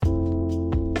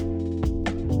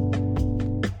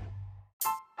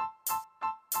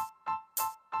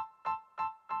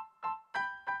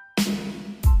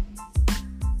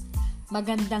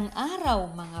Magandang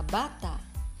araw mga bata!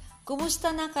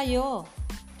 Kumusta na kayo?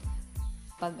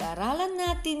 Pag-aralan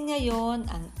natin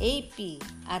ngayon ang AP,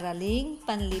 Araling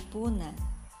Panlipunan.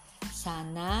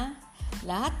 Sana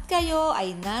lahat kayo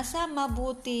ay nasa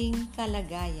mabuting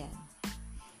kalagayan.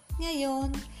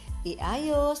 Ngayon,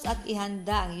 iayos at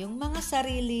ihanda ang iyong mga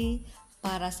sarili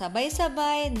para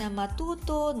sabay-sabay na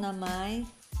matuto na may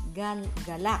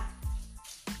galak.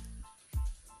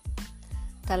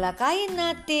 Talakayin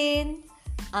natin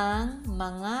ang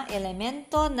mga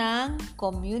elemento ng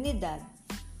komunidad.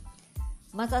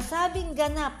 Masasabing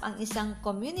ganap ang isang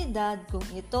komunidad kung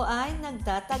ito ay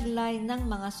nagtataglay ng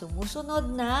mga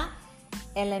sumusunod na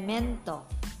elemento.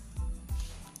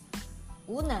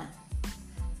 Una,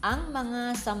 ang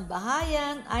mga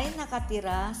sambahayan ay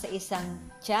nakatira sa isang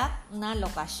tiyak na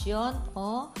lokasyon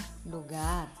o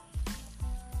lugar.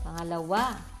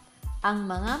 Pangalawa, ang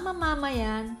mga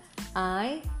mamamayan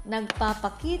ay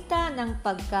nagpapakita ng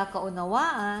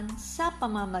pagkakaunawaan sa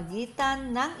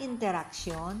pamamagitan ng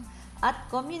interaksyon at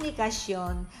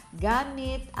komunikasyon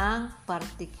gamit ang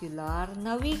partikular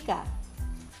na wika.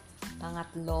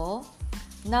 Pangatlo,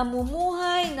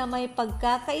 namumuhay na may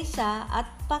pagkakaisa at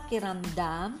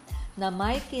pakiramdam na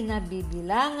may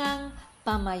kinabibilangang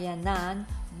pamayanan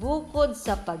bukod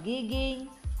sa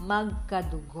pagiging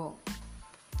magkadugo.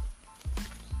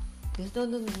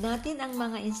 Sunod natin ang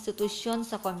mga institusyon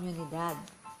sa komunidad.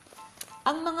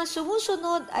 Ang mga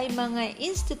sumusunod ay mga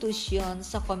institusyon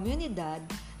sa komunidad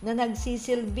na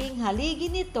nagsisilbing haligi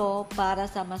nito para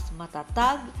sa mas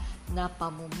matatag na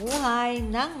pamumuhay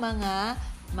ng mga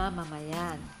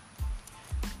mamamayan.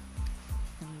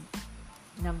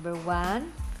 Number 1,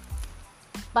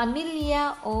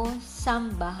 pamilya o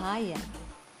sambahayan.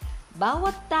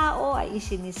 Bawat tao ay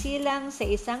isinisilang sa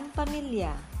isang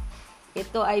pamilya.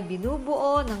 Ito ay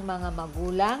binubuo ng mga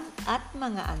magulang at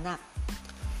mga anak.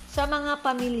 Sa mga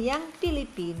pamilyang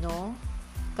Pilipino,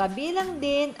 kabilang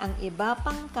din ang iba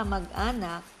pang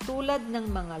kamag-anak tulad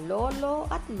ng mga lolo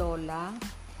at lola,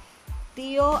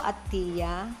 tiyo at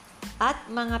tiya, at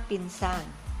mga pinsan.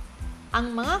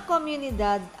 Ang mga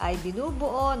komunidad ay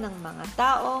binubuo ng mga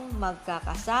taong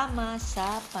magkakasama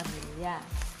sa pamilya.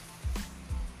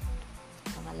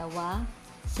 Pangalawa,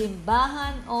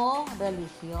 simbahan o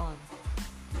relihiyon.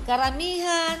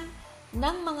 Karamihan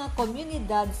ng mga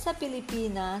komunidad sa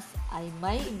Pilipinas ay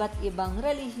may iba't ibang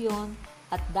relihiyon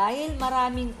at dahil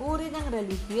maraming uri ng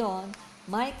relihiyon,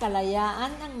 may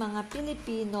kalayaan ng mga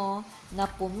Pilipino na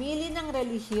pumili ng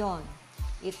relihiyon.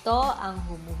 Ito ang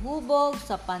humuhubog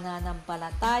sa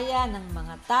pananampalataya ng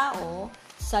mga tao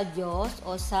sa Diyos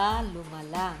o sa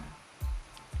lumalang.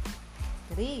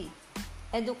 3.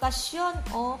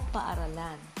 Edukasyon o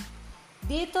paaralan.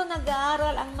 Dito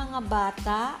nag-aaral ang mga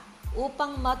bata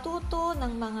upang matuto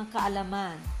ng mga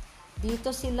kaalaman. Dito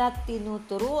sila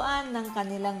tinuturuan ng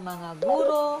kanilang mga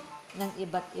guro ng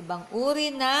iba't ibang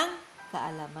uri ng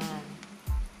kaalaman.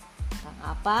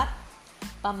 Pang-apat,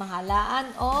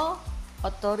 pamahalaan o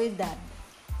otoridad.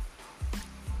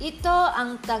 Ito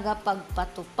ang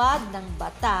tagapagpatupad ng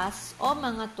batas o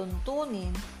mga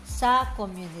tuntunin sa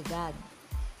komunidad.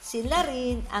 Sila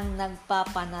rin ang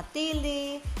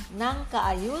nagpapanatili ng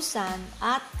kaayusan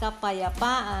at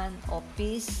kapayapaan o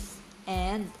peace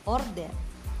and order.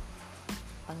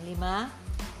 Panglima,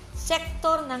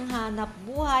 sektor ng hanap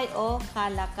buhay o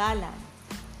kalakalan.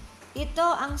 Ito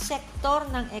ang sektor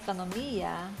ng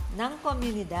ekonomiya ng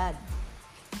komunidad.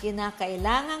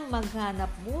 Kinakailangang maghanap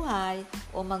buhay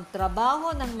o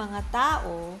magtrabaho ng mga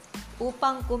tao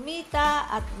upang kumita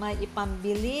at may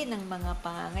ipambili ng mga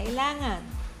pangangailangan.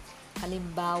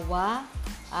 Halimbawa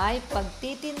ay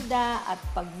pagtitinda at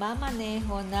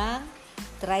pagmamaneho ng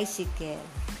tricycle.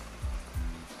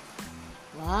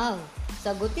 Wow!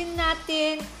 Sagutin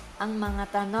natin ang mga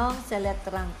tanong sa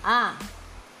letrang A.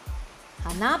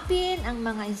 Hanapin ang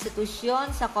mga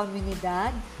institusyon sa komunidad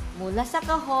mula sa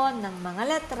kahon ng mga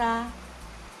letra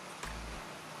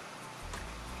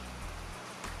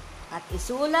at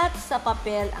isulat sa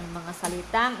papel ang mga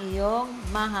salitang iyong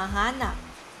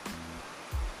mahahanap.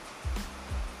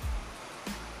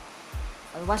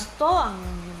 Wasto ang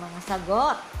inyong mga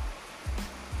sagot.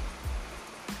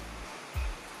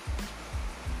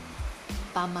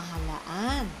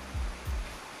 Pamahalaan.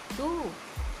 2.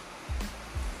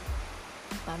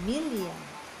 Pamilya.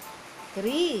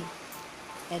 3.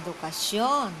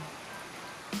 Edukasyon.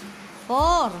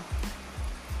 4.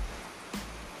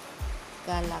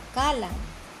 Kalakalan.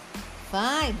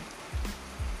 5.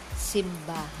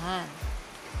 Simbahan.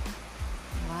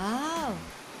 Wow!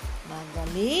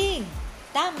 Magaling!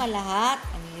 Tama lahat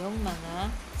ang iyong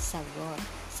mga sagot.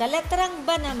 Sa letrang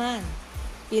ba naman,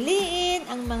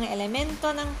 Piliin ang mga elemento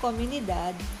ng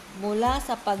komunidad mula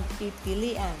sa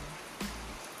pagpipilian.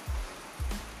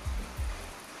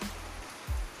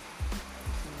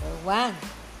 Number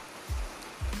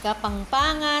 1.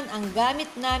 Kapangpangan ang gamit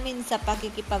namin sa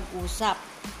pakikipag-usap.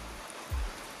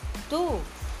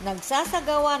 2.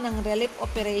 Nagsasagawa ng relief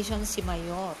operation si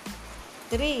Mayor.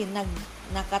 3.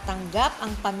 Nakatanggap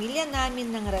ang pamilya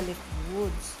namin ng relief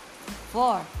goods.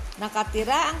 4.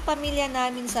 Nakatira ang pamilya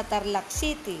namin sa Tarlac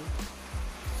City.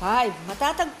 5.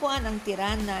 Matatagpuan ang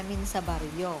tirahan namin sa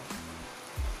baryo.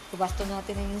 Kubasto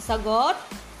natin ang yung sagot.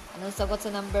 Anong sagot sa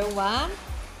number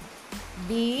 1?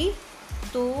 B,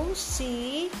 2C,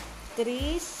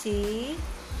 3C,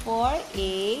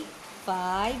 4A,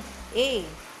 5A.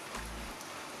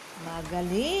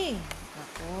 Magaling!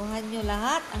 Nakuha nyo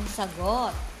lahat ang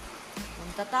sagot.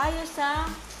 Punta tayo sa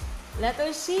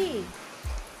letter C.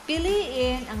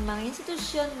 Piliin ang mga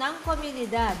institusyon ng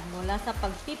komunidad mula sa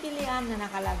pagpipilian na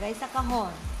nakalagay sa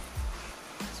kahon.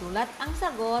 Sulat ang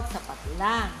sagot sa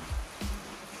patilang.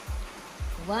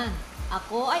 1.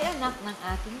 Ako ay anak ng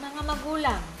aking mga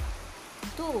magulang.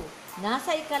 2.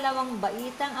 Nasa ikalawang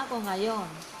baitang ako ngayon.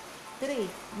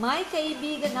 3. May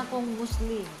kaibigan akong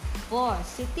Muslim. 4.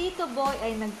 Si Tito Boy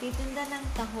ay nagtitinda ng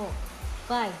taho.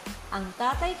 5. Ang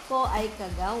tatay ko ay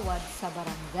kagawad sa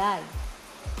barangay.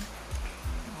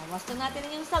 Wasto natin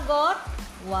yung sagot.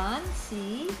 1C,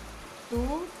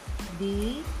 2D,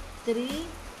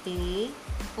 3A,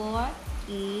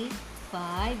 4E,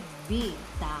 5B.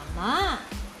 Tama!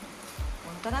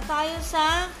 Punta na tayo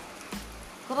sa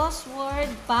crossword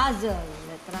puzzle.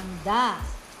 Letrang D.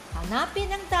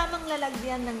 Hanapin ang tamang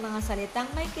lalagyan ng mga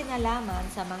salitang may kinalaman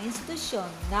sa mga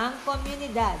institusyon ng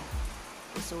komunidad.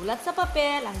 Isulat sa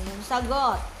papel ang iyong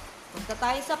sagot. Punta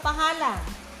tayo sa pahalang.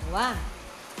 1.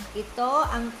 Ito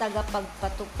ang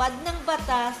tagapagpatupad ng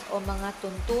batas o mga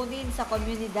tuntunin sa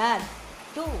komunidad.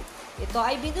 2. Ito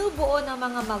ay binubuo ng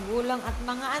mga magulang at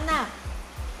mga anak.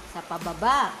 Sa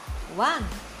pababa.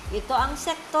 1. Ito ang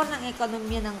sektor ng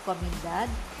ekonomiya ng komunidad.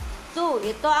 2.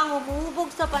 Ito ang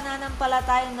humubog sa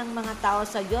pananampalataya ng mga tao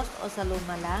sa Diyos o sa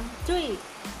lumalang.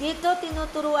 3. Dito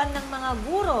tinuturuan ng mga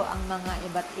guro ang mga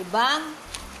iba't ibang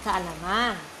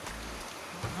kaalaman.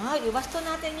 Iwasto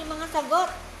natin yung mga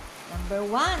sagot. Number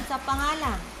 1 sa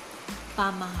pangalan,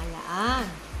 pamahalaan.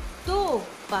 2.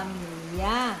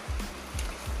 Pamilya.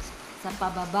 Sa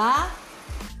pababa,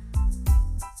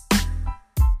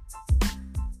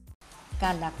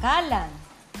 kalakalan.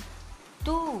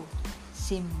 2.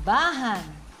 Simbahan.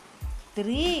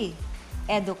 3.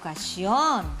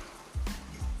 Edukasyon.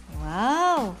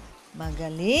 Wow!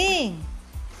 Magaling!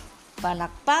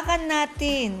 Palakpakan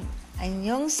natin ang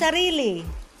iyong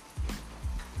sarili.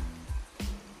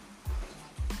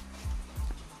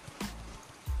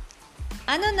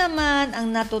 Ano naman ang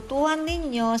natutuhan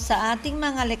ninyo sa ating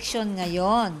mga leksyon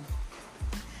ngayon?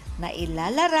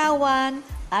 Nailalarawan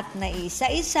at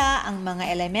naisa-isa ang mga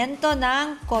elemento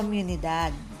ng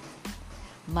komunidad.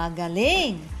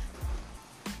 Magaling!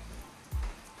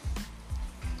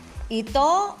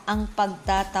 Ito ang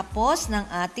pagtatapos ng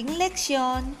ating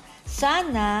leksyon.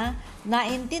 Sana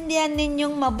naintindihan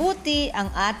ninyong mabuti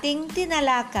ang ating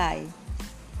tinalakay.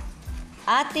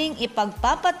 Ating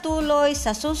ipagpapatuloy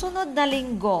sa susunod na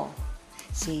linggo.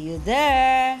 See you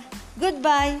there!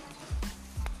 Goodbye!